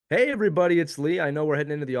Hey everybody, it's Lee. I know we're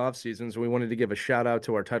heading into the off season, so we wanted to give a shout out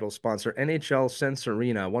to our title sponsor, NHL Sense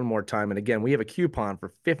Arena, one more time. And again, we have a coupon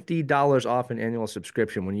for $50 off an annual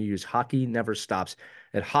subscription when you use Hockey Never Stops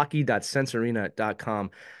at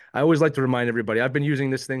hockey.sensearena.com. I always like to remind everybody, I've been using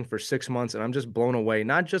this thing for 6 months and I'm just blown away,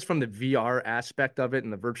 not just from the VR aspect of it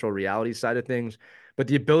and the virtual reality side of things, but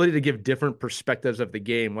the ability to give different perspectives of the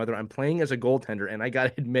game, whether I'm playing as a goaltender. And I got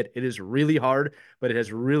to admit, it is really hard, but it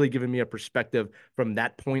has really given me a perspective from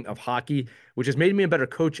that point of hockey, which has made me a better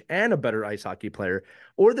coach and a better ice hockey player.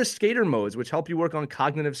 Or the skater modes, which help you work on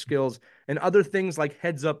cognitive skills and other things like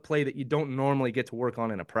heads up play that you don't normally get to work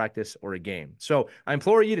on in a practice or a game. So I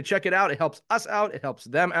implore you to check it out. It helps us out, it helps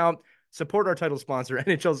them out. Support our title sponsor,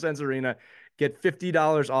 NHL Sense Arena. Get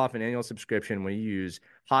 $50 off an annual subscription when you use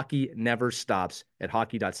Hockey Never Stops at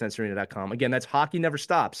hockey.sensearena.com. Again, that's Hockey Never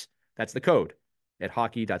Stops. That's the code at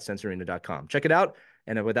hockey.sensearena.com. Check it out.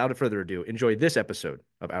 And without further ado, enjoy this episode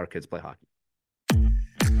of Our Kids Play Hockey.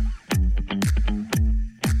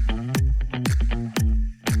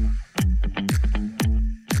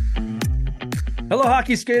 Hello,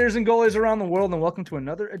 hockey skaters and goalies around the world, and welcome to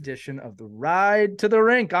another edition of the Ride to the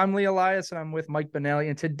Rink. I'm Lee Elias, and I'm with Mike Benelli,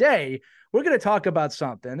 and today we're going to talk about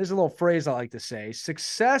something. There's a little phrase I like to say: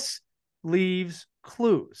 success leaves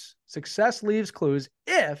clues. Success leaves clues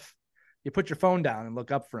if you put your phone down and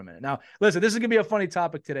look up for a minute. Now, listen, this is going to be a funny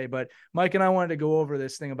topic today, but Mike and I wanted to go over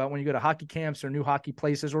this thing about when you go to hockey camps or new hockey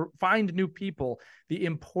places or find new people, the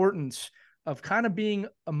importance of kind of being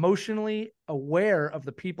emotionally aware of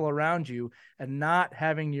the people around you and not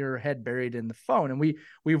having your head buried in the phone. And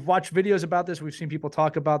we've watched videos about this. We've seen people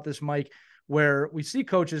talk about this, Mike, where we see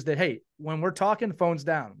coaches that, hey, when we're talking, phones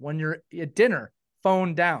down. When you're at dinner,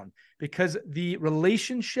 phone down, because the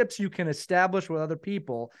relationships you can establish with other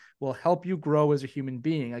people will help you grow as a human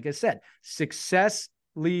being. Like I said, success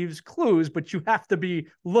leaves clues, but you have to be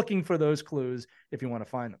looking for those clues if you want to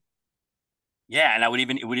find them. Yeah, and it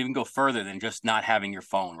would even go further than just not having your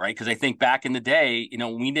phone, right? Because I think back in the day,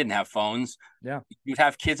 when we didn't have phones, Yeah. you'd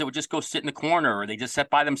have kids that would just go sit in the corner, or they just sat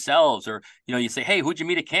by themselves, or you say, "Hey, who'd you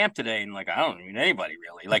meet at camp today?" And like, I don't meet anybody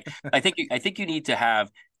really. Like, I think you need to have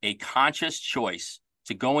a conscious choice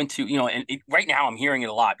to go into, right now I'm hearing it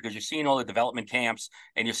a lot because you're seeing all the development camps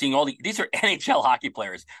and you're seeing these are NHL hockey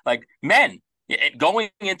players, like men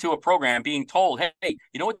going into a program being told, "Hey,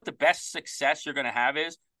 you know what the best success you're going to have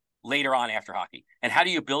is." Later on after hockey. And how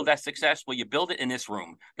do you build that success? Well, you build it in this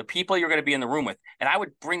room, the people you're going to be in the room with. And I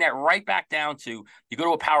would bring that right back down to you go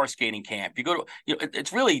to a power skating camp, you go to,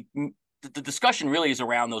 it's really, the discussion really is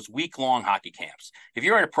around those week-long hockey camps. If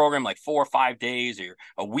you're in a program like 4 or 5 days or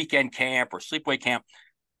a weekend camp or sleepaway camp,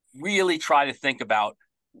 really try to think about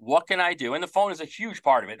what can I do? And the phone is a huge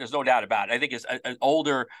part of it. There's no doubt about it. I think as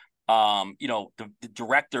older, the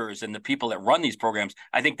directors and the people that run these programs,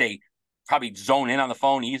 I think they probably zone in on the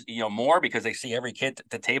phone more because they see every kid at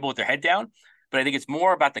the table with their head down. But I think it's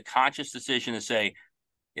more about the conscious decision to say,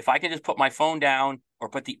 if I can just put my phone down or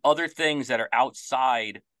put the other things that are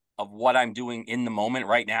outside of what I'm doing in the moment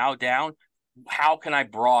right now down, how can I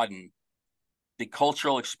broaden the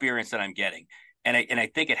cultural experience that I'm getting? And I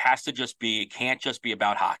think it can't just be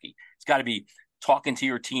about hockey. It's got to be talking to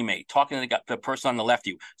your teammate, talking to the person on the left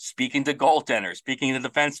of you, speaking to goaltenders, speaking to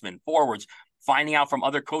defensemen, forwards, finding out from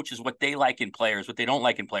other coaches what they like in players, what they don't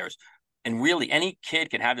like in players. And really, any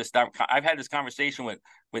kid can have this. I've had this conversation with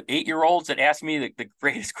 8-year-olds that ask me the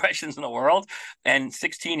greatest questions in the world, and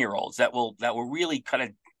 16-year-olds that will really kind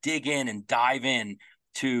of dig in and dive in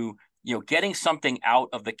to getting something out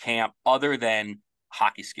of the camp other than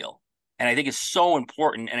hockey skill. And I think it's so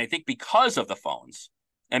important. And I think because of the phones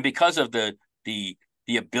and because of the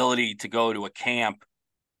ability to go to a camp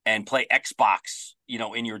and play Xbox,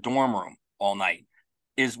 in your dorm room all night,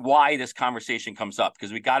 is why this conversation comes up,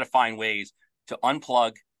 because we got to find ways to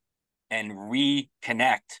unplug and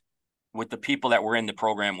reconnect with the people that we're in the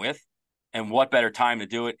program with. And what better time to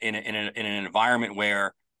do it in an environment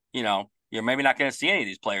where, you're maybe not going to see any of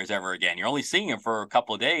these players ever again. You're only seeing them for a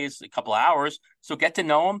couple of days, a couple of hours. So get to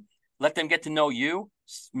know them, let them get to know you,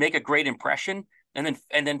 make a great impression, and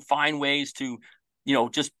then find ways to,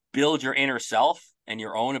 just build your inner self and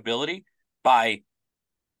your own ability by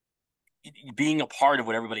being a part of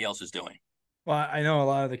what everybody else is doing. Well, I know a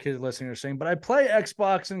lot of the kids listening are saying, but I play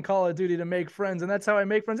Xbox and Call of Duty to make friends, and that's how I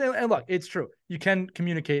make friends. And look, it's true. You can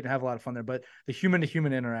communicate and have a lot of fun there, but the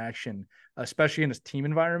human-to-human interaction, especially in a team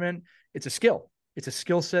environment, it's a skill. It's a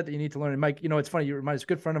skill set that you need to learn. And Mike, it's funny. You remind us, a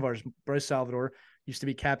good friend of ours, Bryce Salvador, used to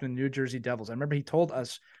be captain of the New Jersey Devils. I remember he told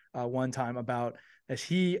us one time about as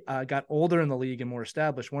he got older in the league and more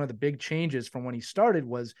established, one of the big changes from when he started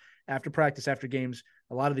was after practice, after games,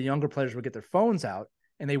 a lot of the younger players would get their phones out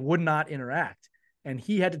and they would not interact. And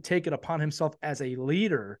he had to take it upon himself as a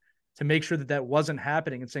leader to make sure that that wasn't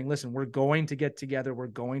happening and saying, listen, we're going to get together. We're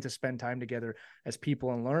going to spend time together as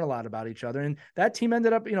people and learn a lot about each other. And that team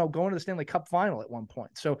ended up, going to the Stanley Cup final at one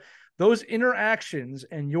point. So those interactions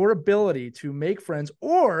and your ability to make friends,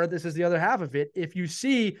 or this is the other half of it, if you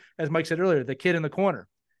see, as Mike said earlier, the kid in the corner,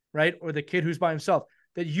 right? Or the kid who's by himself,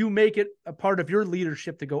 that you make it a part of your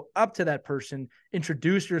leadership to go up to that person,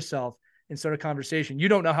 introduce yourself, and start a conversation. You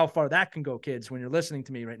don't know how far that can go, kids, when you're listening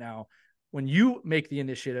to me right now. When you make the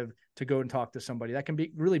initiative to go and talk to somebody, that can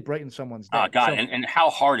be really brighten someone's day. Oh, God. And how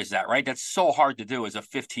hard is that, right? That's so hard to do as a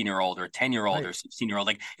 15-year-old or a 10-year-old right. or 16-year-old.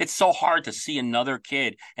 Like, it's so hard to see another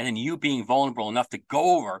kid and then you being vulnerable enough to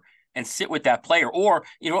go over and sit with that player. Or,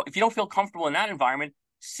 if you don't feel comfortable in that environment,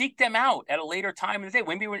 seek them out at a later time in the day.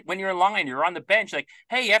 Maybe when you're in line, you're on the bench, like,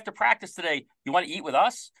 hey, after practice today, you want to eat with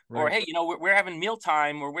us? Right. Or, hey, we're having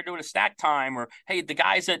mealtime, or we're doing a snack time, or, hey, the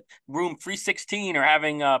guys at room 316 are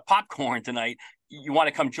having popcorn tonight. You want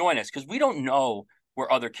to come join us? Because we don't know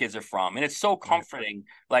where other kids are from. And it's so comforting,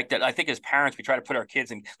 like that. I think as parents, we try to put our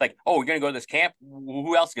kids in, like, oh, we're going to go to this camp.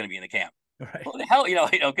 Who else is going to be in the camp? Right. What the hell,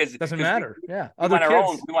 because doesn't matter. Yeah. We want our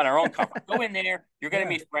own. We want our own comfort. Go in there. You're going to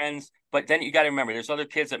meet friends, but then you got to remember, there's other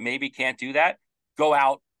kids that maybe can't do that. Go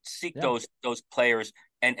out, seek those players,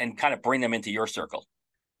 and kind of bring them into your circle.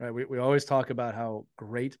 Right. We always talk about how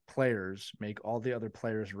great players make all the other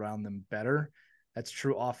players around them better. That's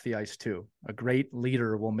true off the ice too. A great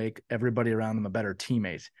leader will make everybody around them a better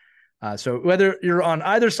teammate. So whether you're on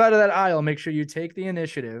either side of that aisle, make sure you take the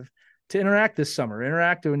initiative to interact this summer,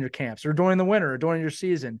 interact in your camps or during the winter or during your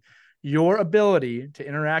season. Your ability to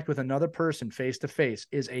interact with another person face-to-face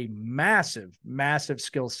is a massive, massive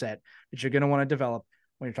skill set that you're going to want to develop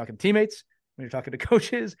when you're talking to teammates, when you're talking to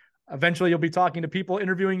coaches. Eventually you'll be talking to people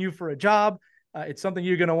interviewing you for a job. It's something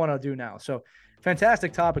you're going to want to do now. So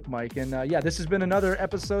fantastic topic, Mike. And this has been another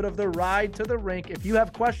episode of The Ride to the Rink. If you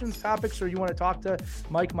have questions, topics, or you want to talk to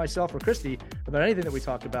Mike, myself, or Christy about anything that we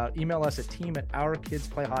talked about, email us at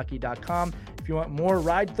team@ourkidsplayhockey.com. If you want more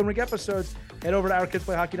Ride to the Rink episodes, head over to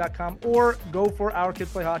ourkidsplayhockey.com or go for Our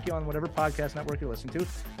Kids Play Hockey on whatever podcast network you're listening to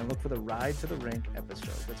and look for the Ride to the Rink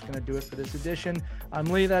episode. That's going to do it for this edition. I'm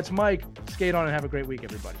Lee. That's Mike. Skate on and have a great week,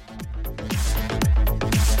 everybody.